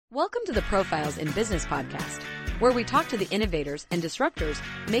Welcome to the Profiles in Business podcast, where we talk to the innovators and disruptors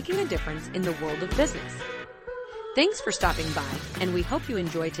making a difference in the world of business. Thanks for stopping by, and we hope you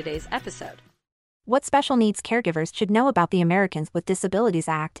enjoy today's episode. What special needs caregivers should know about the Americans with Disabilities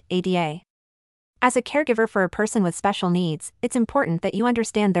Act, ADA. As a caregiver for a person with special needs, it's important that you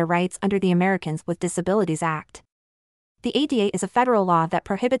understand their rights under the Americans with Disabilities Act. The ADA is a federal law that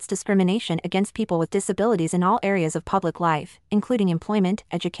prohibits discrimination against people with disabilities in all areas of public life, including employment,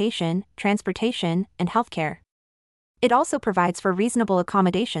 education, transportation, and healthcare. It also provides for reasonable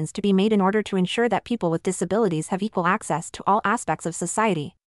accommodations to be made in order to ensure that people with disabilities have equal access to all aspects of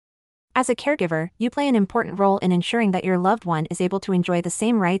society. As a caregiver, you play an important role in ensuring that your loved one is able to enjoy the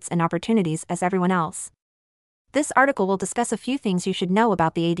same rights and opportunities as everyone else. This article will discuss a few things you should know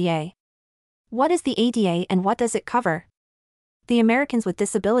about the ADA. What is the ADA and what does it cover? The Americans with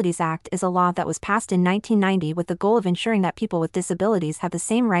Disabilities Act is a law that was passed in 1990 with the goal of ensuring that people with disabilities have the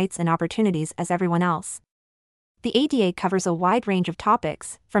same rights and opportunities as everyone else. The ADA covers a wide range of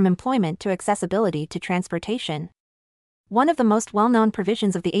topics, from employment to accessibility to transportation. One of the most well-known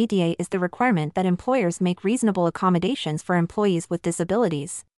provisions of the ADA is the requirement that employers make reasonable accommodations for employees with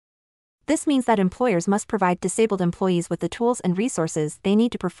disabilities. This means that employers must provide disabled employees with the tools and resources they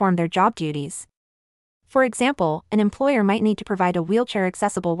need to perform their job duties. For example, an employer might need to provide a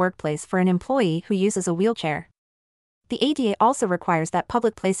wheelchair-accessible workplace for an employee who uses a wheelchair. The ADA also requires that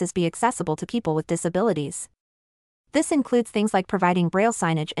public places be accessible to people with disabilities. This includes things like providing braille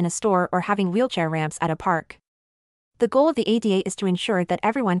signage in a store or having wheelchair ramps at a park. The goal of the ADA is to ensure that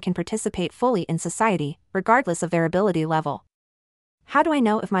everyone can participate fully in society, regardless of their ability level. How do I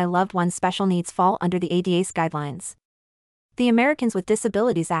know if my loved one's special needs fall under the ADA's guidelines? The Americans with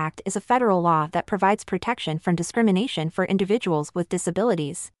Disabilities Act is a federal law that provides protection from discrimination for individuals with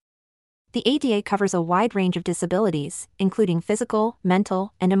disabilities. The ADA covers a wide range of disabilities, including physical,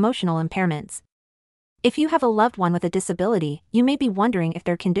 mental, and emotional impairments. If you have a loved one with a disability, you may be wondering if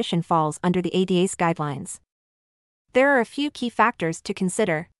their condition falls under the ADA's guidelines. There are a few key factors to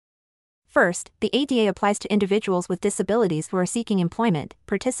consider. First, the ADA applies to individuals with disabilities who are seeking employment,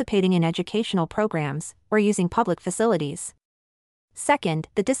 participating in educational programs, or using public facilities. Second,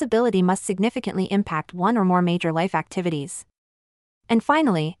 the disability must significantly impact one or more major life activities. And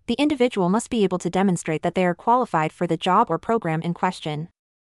finally, the individual must be able to demonstrate that they are qualified for the job or program in question.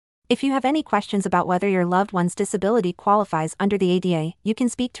 If you have any questions about whether your loved one's disability qualifies under the ADA, you can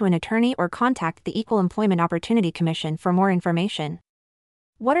speak to an attorney or contact the Equal Employment Opportunity Commission for more information.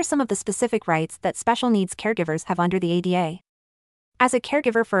 What are some of the specific rights that special needs caregivers have under the ADA? As a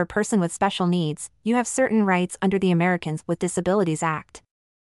caregiver for a person with special needs, you have certain rights under the Americans with Disabilities Act.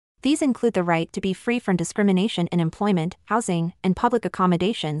 These include the right to be free from discrimination in employment, housing, and public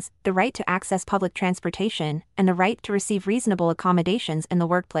accommodations, the right to access public transportation, and the right to receive reasonable accommodations in the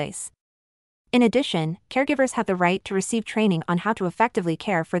workplace. In addition, caregivers have the right to receive training on how to effectively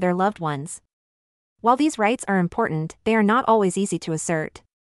care for their loved ones. While these rights are important, they are not always easy to assert.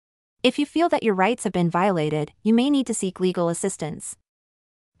 If you feel that your rights have been violated, you may need to seek legal assistance.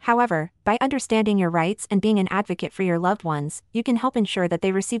 However, by understanding your rights and being an advocate for your loved ones, you can help ensure that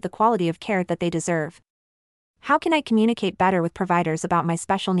they receive the quality of care that they deserve. How can I communicate better with providers about my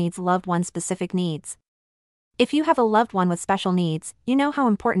special needs loved one's specific needs? If you have a loved one with special needs, you know how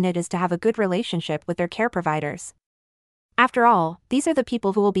important it is to have a good relationship with their care providers. After all, these are the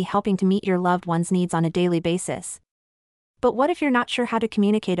people who will be helping to meet your loved one's needs on a daily basis. But what if you're not sure how to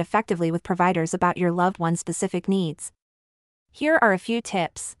communicate effectively with providers about your loved one's specific needs? Here are a few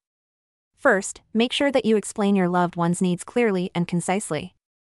tips. First, make sure that you explain your loved one's needs clearly and concisely.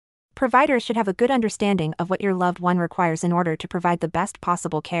 Providers should have a good understanding of what your loved one requires in order to provide the best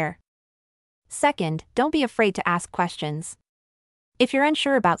possible care. Second, don't be afraid to ask questions. If you're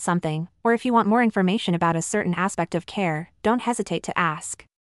unsure about something, or if you want more information about a certain aspect of care, don't hesitate to ask.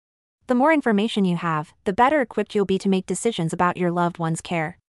 The more information you have, the better equipped you'll be to make decisions about your loved one's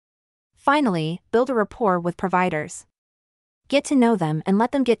care. Finally, build a rapport with providers. Get to know them and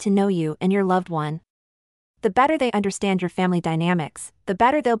let them get to know you and your loved one. The better they understand your family dynamics, the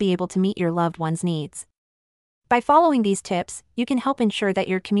better they'll be able to meet your loved one's needs. By following these tips, you can help ensure that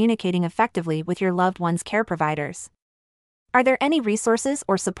you're communicating effectively with your loved one's care providers. Are there any resources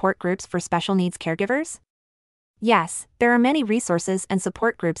or support groups for special needs caregivers? Yes, there are many resources and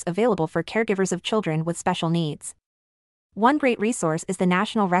support groups available for caregivers of children with special needs. One great resource is the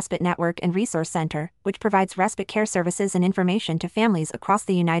National Respite Network and Resource Center, which provides respite care services and information to families across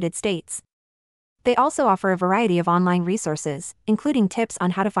the United States. They also offer a variety of online resources, including tips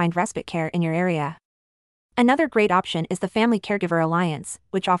on how to find respite care in your area. Another great option is the Family Caregiver Alliance,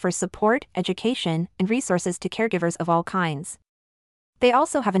 which offers support, education, and resources to caregivers of all kinds. They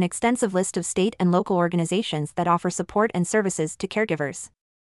also have an extensive list of state and local organizations that offer support and services to caregivers.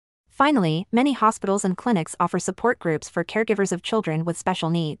 Finally, many hospitals and clinics offer support groups for caregivers of children with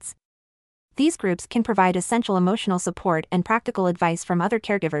special needs. These groups can provide essential emotional support and practical advice from other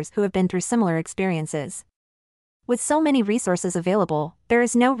caregivers who have been through similar experiences. With so many resources available, there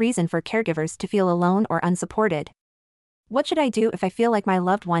is no reason for caregivers to feel alone or unsupported. What should I do if I feel like my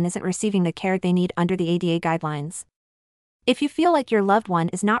loved one isn't receiving the care they need under the ADA guidelines? If you feel like your loved one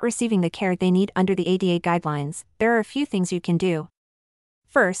is not receiving the care they need under the ADA guidelines, there are a few things you can do.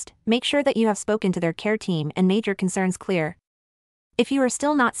 First, make sure that you have spoken to their care team and made your concerns clear. If you are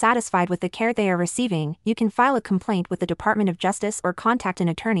still not satisfied with the care they are receiving, you can file a complaint with the Department of Justice or contact an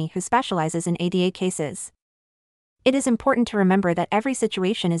attorney who specializes in ADA cases. It is important to remember that every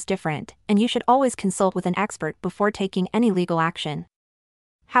situation is different, and you should always consult with an expert before taking any legal action.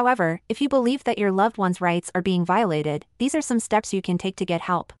 However, if you believe that your loved one's rights are being violated, these are some steps you can take to get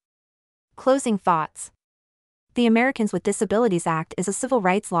help. Closing thoughts. The Americans with Disabilities Act is a civil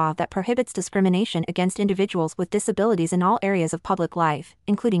rights law that prohibits discrimination against individuals with disabilities in all areas of public life,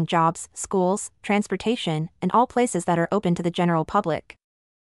 including jobs, schools, transportation, and all places that are open to the general public.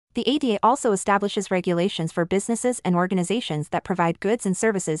 The ADA also establishes regulations for businesses and organizations that provide goods and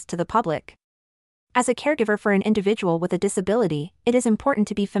services to the public. As a caregiver for an individual with a disability, it is important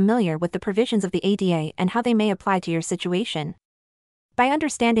to be familiar with the provisions of the ADA and how they may apply to your situation. By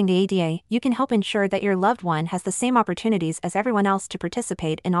understanding the ADA, you can help ensure that your loved one has the same opportunities as everyone else to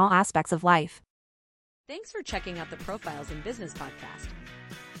participate in all aspects of life. Thanks for checking out the Profiles in Business podcast.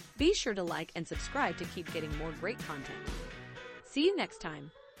 Be sure to like and subscribe to keep getting more great content. See you next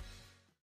time.